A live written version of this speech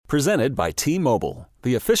Presented by T-Mobile,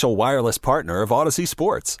 the official wireless partner of Odyssey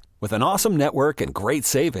Sports. With an awesome network and great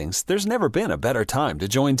savings, there's never been a better time to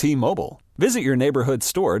join T-Mobile. Visit your neighborhood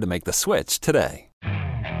store to make the switch today.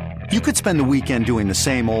 You could spend the weekend doing the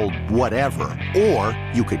same old whatever, or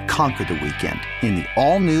you could conquer the weekend in the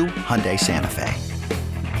all-new Hyundai Santa Fe.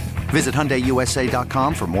 Visit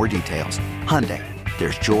HyundaiUSA.com for more details. Hyundai,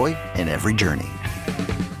 there's joy in every journey.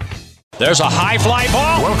 There's a high fly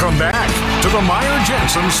ball. Welcome back to the Meyer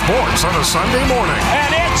Jensen Sports on a Sunday morning.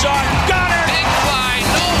 And it's a gunner. Big fly,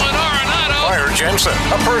 Nolan Arenado. Meyer Jensen,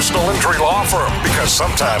 a personal injury law firm, because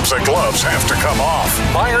sometimes the gloves have to come off.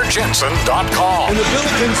 MeyerJensen.com. And the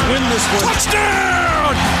Billikens win this one.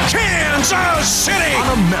 Touchdown, Kansas City.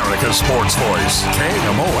 On America's Sports Voice,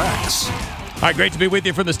 KMOX. All right, great to be with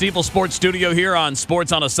you from the Steeple Sports Studio here on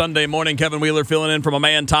Sports on a Sunday morning. Kevin Wheeler filling in for my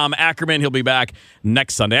man Tom Ackerman. He'll be back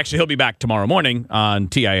next Sunday. Actually, he'll be back tomorrow morning on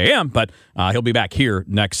TIAM, but he'll be back here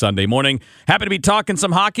next Sunday morning. Happy to be talking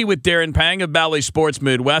some hockey with Darren Pang of Bally Sports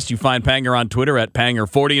Midwest. You find Panger on Twitter at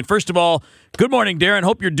Panger40. And first of all, good morning, Darren.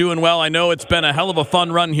 Hope you're doing well. I know it's been a hell of a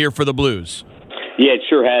fun run here for the Blues. Yeah, it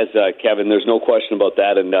sure has, Kevin. There's no question about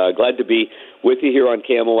that. And glad to be with you here on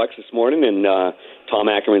KMOX this morning. And Tom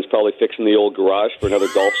Ackerman's probably fixing the old garage for another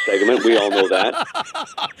golf segment. We all know that.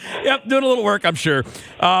 Yep, doing a little work, I'm sure.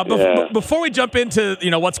 Before we jump into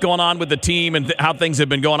what's going on with the team and how things have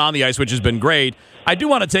been going on the ice, which has been great, I do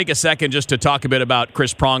want to take a second just to talk a bit about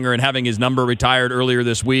Chris Pronger and having his number retired earlier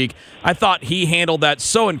this week. I thought he handled that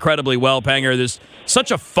so incredibly well, Panger. There's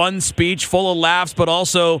such a fun speech, full of laughs, but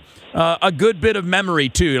also a good bit of memory,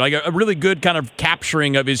 too, like a really good kind of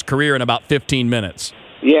capturing of his career in about 15 minutes.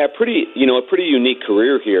 Yeah, a pretty unique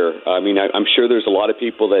career here. I mean, I'm sure there's a lot of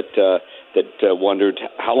people that wondered,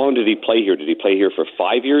 how long did he play here? Did he play here for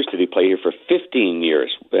 5 years? Did he play here for 15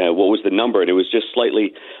 years? What was the number? And it was just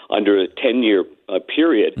slightly under a 10-year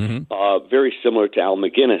period, very similar to Al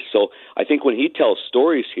McGinnis. So I think when he tells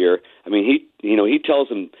stories here, I mean, he tells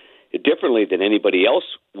them differently than anybody else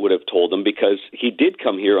would have told them, because he did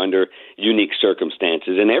come here under unique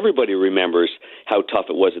circumstances, and everybody remembers how tough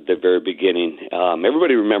it was at the very beginning.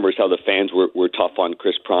 Everybody remembers how the fans were tough on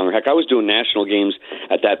Chris Pronger. Heck, I was doing national games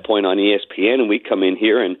at that point on ESPN, and we come in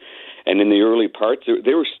here and in the early parts,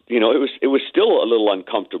 there was, it was still a little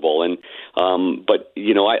uncomfortable. And but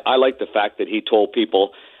I like the fact that he told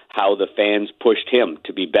people how the fans pushed him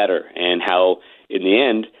to be better, and how in the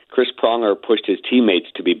end Chris Pronger pushed his teammates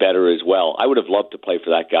to be better as well. I would have loved to play for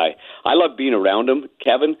that guy. I love being around him,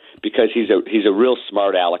 Kevin, because he's a real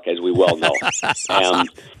smart aleck, as we well know.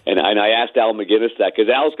 And I asked Al McGinnis that,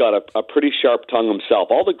 because Al's got a pretty sharp tongue himself.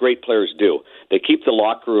 All the great players do. They keep the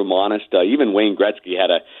locker room honest. Even Wayne Gretzky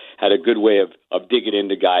had a good way of digging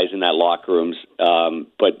into guys in that locker rooms.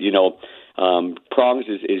 But Prongs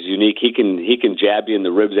is unique. He can jab you in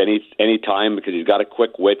the ribs any time, because he's got a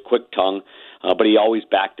quick wit, quick tongue. But he always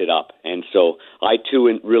backed it up. And so I, too,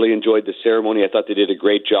 really enjoyed the ceremony. I thought they did a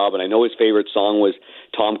great job. And I know his favorite song was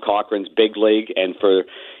Tom Cochran's Big League. And for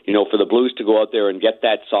the Blues to go out there and get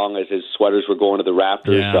that song as his sweaters were going to the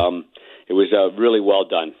rafters, it was really well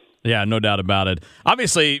done. Yeah, no doubt about it.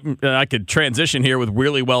 Obviously, I could transition here with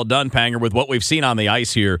really well done, Panger, with what we've seen on the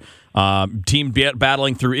ice here. Team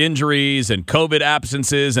battling through injuries and COVID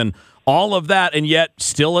absences and all of that, and yet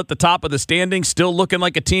still at the top of the standings, still looking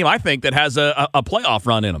like a team, I think, that has a playoff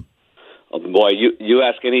run in them. Oh, boy, you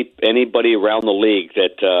ask anybody around the league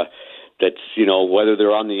that's whether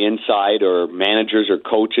they're on the inside or managers or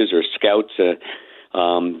coaches or scouts,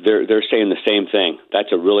 they're saying the same thing. That's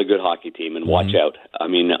a really good hockey team, and watch out. I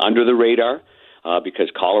mean, under the radar, because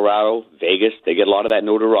Colorado, Vegas, they get a lot of that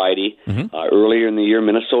notoriety. Earlier in the year,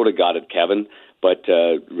 Minnesota got it, Kevin. But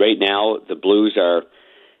right now, the Blues are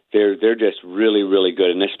they're just really, really good,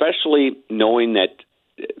 and especially knowing that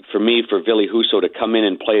for Ville Husso to come in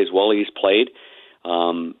and play as well as he's played.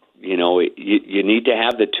 You need to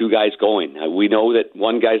have the two guys going. We know that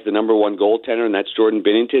one guy's the number one goaltender, and that's Jordan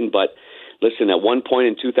Binnington, but listen, at one point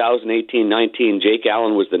in 2018-19, Jake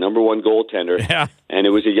Allen was the number one goaltender, and it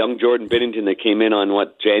was a young Jordan Binnington that came in on,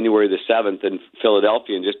 January the 7th in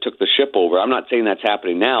Philadelphia and just took the ship over. I'm not saying that's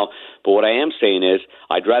happening now, but what I am saying is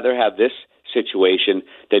I'd rather have this situation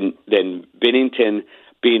than Binnington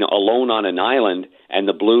being alone on an island and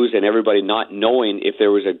the Blues and everybody not knowing if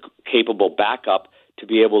there was a capable backup to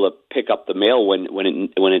be able to pick up the mail when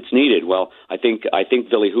it's needed. Well, I think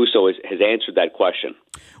Ville Husso has answered that question.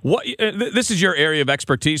 This is your area of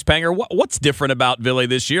expertise, Panger. What's different about Ville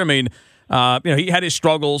this year? I mean, He had his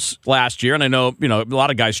struggles last year, and I know, a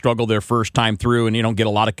lot of guys struggle their first time through, and you don't get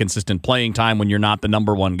a lot of consistent playing time when you're not the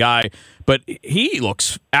number one guy. But he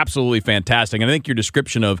looks absolutely fantastic, and I think your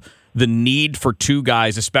description of the need for two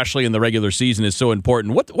guys, especially in the regular season, is so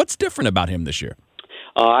important. What's different about him this year?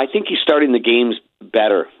 I think he's starting the games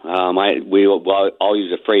better. I'll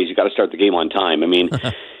use a phrase: you got to start the game on time. I mean.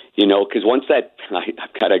 Because once I've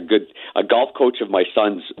got a golf coach of my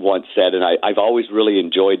son's once said, and I've always really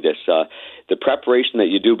enjoyed this, the preparation that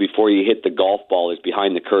you do before you hit the golf ball is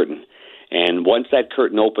behind the curtain. And once that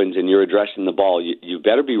curtain opens and you're addressing the ball, you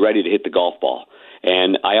better be ready to hit the golf ball.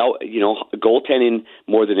 And goaltending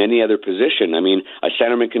more than any other position. I mean, a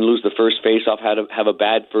centerman can lose the first faceoff, have a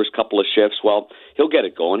bad first couple of shifts. Well, he'll get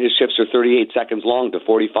it going. His shifts are 38 seconds long to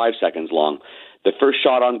 45 seconds long. The first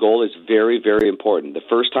shot on goal is very, very important. The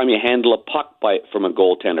first time you handle a puck from a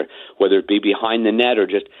goaltender, whether it be behind the net or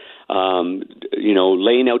just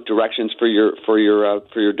laying out directions for your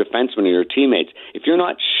defenseman or your teammates. If you're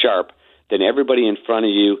not sharp, then everybody in front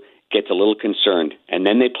of you gets a little concerned, and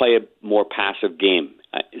then they play a more passive game.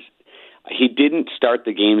 He didn't start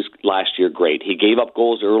the games last year great. He gave up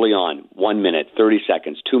goals early on, 1 minute, 30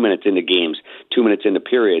 seconds, 2 minutes into games, 2 minutes into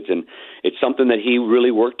periods, and it's something that he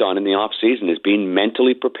really worked on in the off season, is being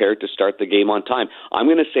mentally prepared to start the game on time. I'm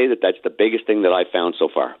going to say that that's the biggest thing that I've found so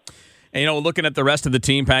far. And, looking at the rest of the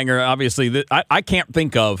team, Panger, obviously, I can't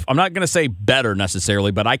think of, I'm not going to say better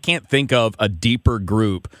necessarily, but I can't think of a deeper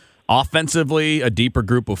group offensively, a deeper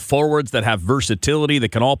group of forwards that have versatility, that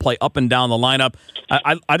can all play up and down the lineup.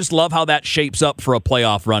 I just love how that shapes up for a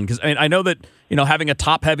playoff run, because I know that having a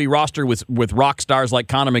top-heavy roster with rock stars like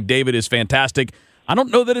Connor McDavid is fantastic. I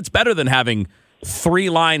don't know that it's better than having three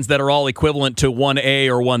lines that are all equivalent to 1A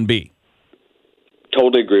or 1B.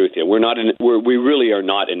 Totally agree with you. We really are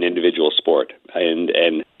not an individual sport,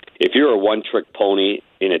 and if you're a one-trick pony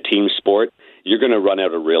in a team sport, you're going to run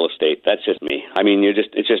out of real estate. That's just me. I mean,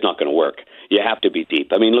 it's just not going to work. You have to be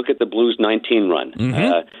deep. I mean, look at the Blues 19 run.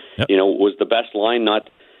 Mm-hmm. Yep. Was the best line not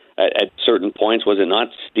at certain points? Was it not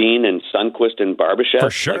Steen and Sundqvist and Barbashev?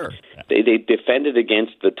 For sure. They defended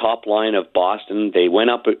against the top line of Boston. They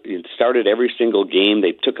went up and started every single game.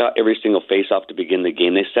 They took out every single face-off to begin the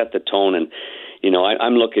game. They set the tone. And,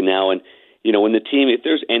 I'm looking now, and, when the team, if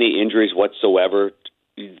there's any injuries whatsoever,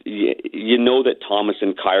 you know that Thomas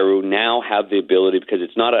and Kyrou now have the ability, because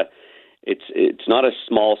it's not a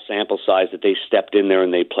small sample size that they stepped in there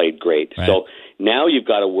and they played great. Right. So now you've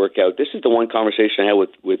got to work out. This is the one conversation I had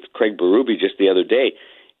with Craig Berube just the other day,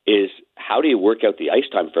 is how do you work out the ice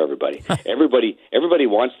time for everybody? Everybody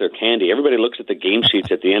wants their candy. Everybody looks at the game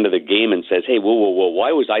sheets at the end of the game and says, hey, whoa,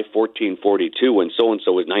 why was I 14:42 when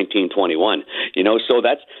so-and-so was 19:21? So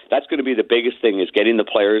that's going to be the biggest thing, is getting the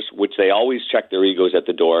players, which they always check their egos at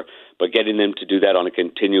the door, but getting them to do that on a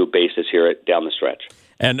continual basis here down the stretch.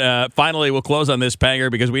 And finally, we'll close on this,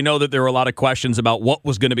 Panger, because we know that there were a lot of questions about what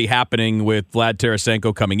was going to be happening with Vlad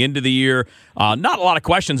Tarasenko coming into the year. Not a lot of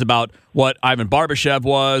questions about what Ivan Barbashev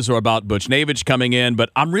was or about Butch Navich coming in,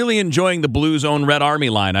 but I'm really enjoying the Blues' own Red Army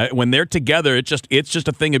line. When they're together, it's just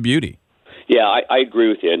a thing of beauty. Yeah, I agree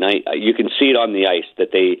with you, and you can see it on the ice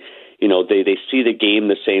that they see the game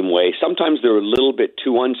the same way. Sometimes they're a little bit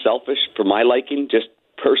too unselfish for my liking, just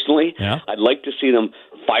personally. Yeah. I'd like to see them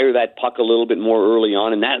fire that puck a little bit more early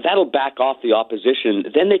on, and that'll back off the opposition.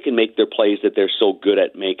 Then they can make their plays that they're so good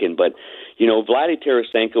at making. But Vladdy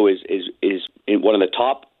Tarasenko is one of the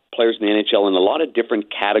top players in the NHL in a lot of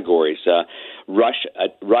different categories. Rush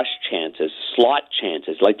chances, slot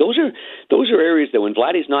chances. Like those are areas that when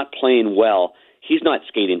Vladdy's not playing well, he's not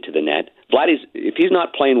skating to the net. If he's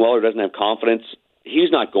not playing well or doesn't have confidence,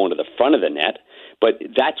 he's not going to the front of the net. But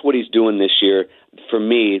that's what he's doing this year for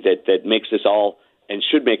me that makes us all and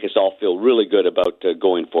should make us all feel really good about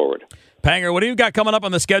going forward. Panger, what do you got coming up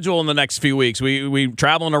on the schedule in the next few weeks? We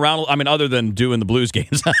traveling around, other than doing the Blues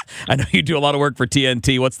games. I know you do a lot of work for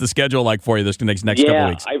TNT. What's the schedule like for you this next couple of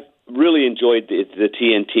weeks? I really enjoyed the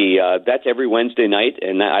TNT. That's every Wednesday night,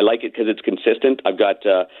 and I like it because it's consistent. I've got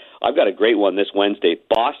a great one this Wednesday,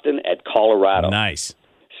 Boston at Colorado. Nice.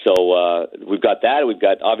 So we've got that. We've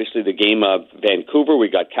got, obviously, the game of Vancouver.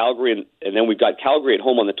 We've got Calgary, and then we've got Calgary at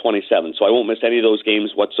home on the 27th. So I won't miss any of those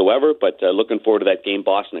games whatsoever, but looking forward to that game,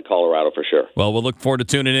 Boston at Colorado, for sure. Well, we'll look forward to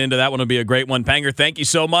tuning into that one. It'll be a great one. Panger, thank you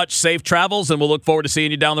so much. Safe travels, and we'll look forward to seeing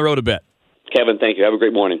you down the road a bit. Kevin, thank you. Have a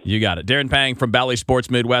great morning. You got it. Darren Pang from Bally Sports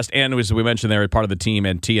Midwest, and as we mentioned there, part of the team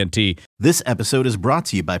and TNT. This episode is brought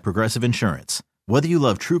to you by Progressive Insurance. Whether you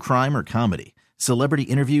love true crime or comedy, celebrity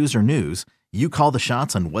interviews or news, you call the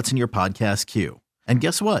shots on what's in your podcast queue. And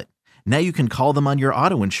guess what? Now you can call them on your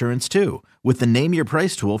auto insurance too with the Name Your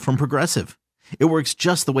Price tool from Progressive. It works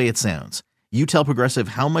just the way it sounds. You tell Progressive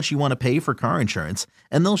how much you want to pay for car insurance,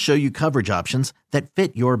 and they'll show you coverage options that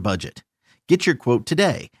fit your budget. Get your quote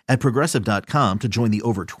today at Progressive.com to join the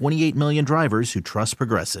over 28 million drivers who trust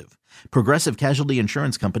Progressive. Progressive Casualty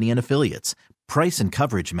Insurance Company and Affiliates. Price and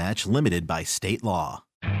coverage match limited by state law.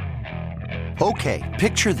 Okay,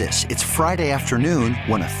 picture this. It's Friday afternoon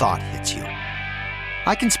when a thought hits you.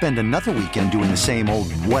 I can spend another weekend doing the same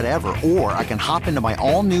old whatever, or I can hop into my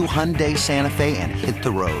all-new Hyundai Santa Fe and hit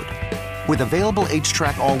the road. With available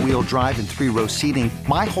H-Track all-wheel drive and 3-row seating,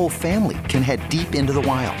 my whole family can head deep into the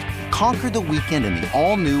wild. Conquer the weekend in the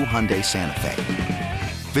all-new Hyundai Santa Fe.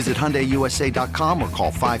 Visit HyundaiUSA.com or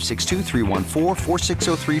call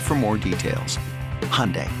 562-314-4603 for more details.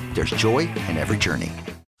 Hyundai, there's joy in every journey.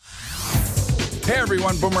 Hey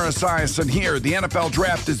everyone, Boomer Esiason here. The NFL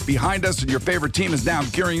Draft is behind us and your favorite team is now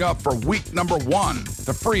gearing up for week number 1.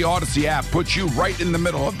 The free Odyssey app puts you right in the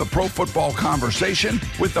middle of the pro football conversation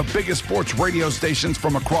with the biggest sports radio stations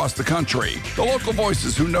from across the country. The local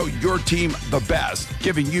voices who know your team the best,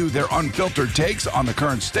 giving you their unfiltered takes on the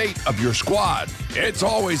current state of your squad. It's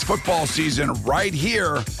always football season right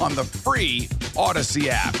here on the free Odyssey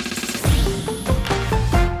app.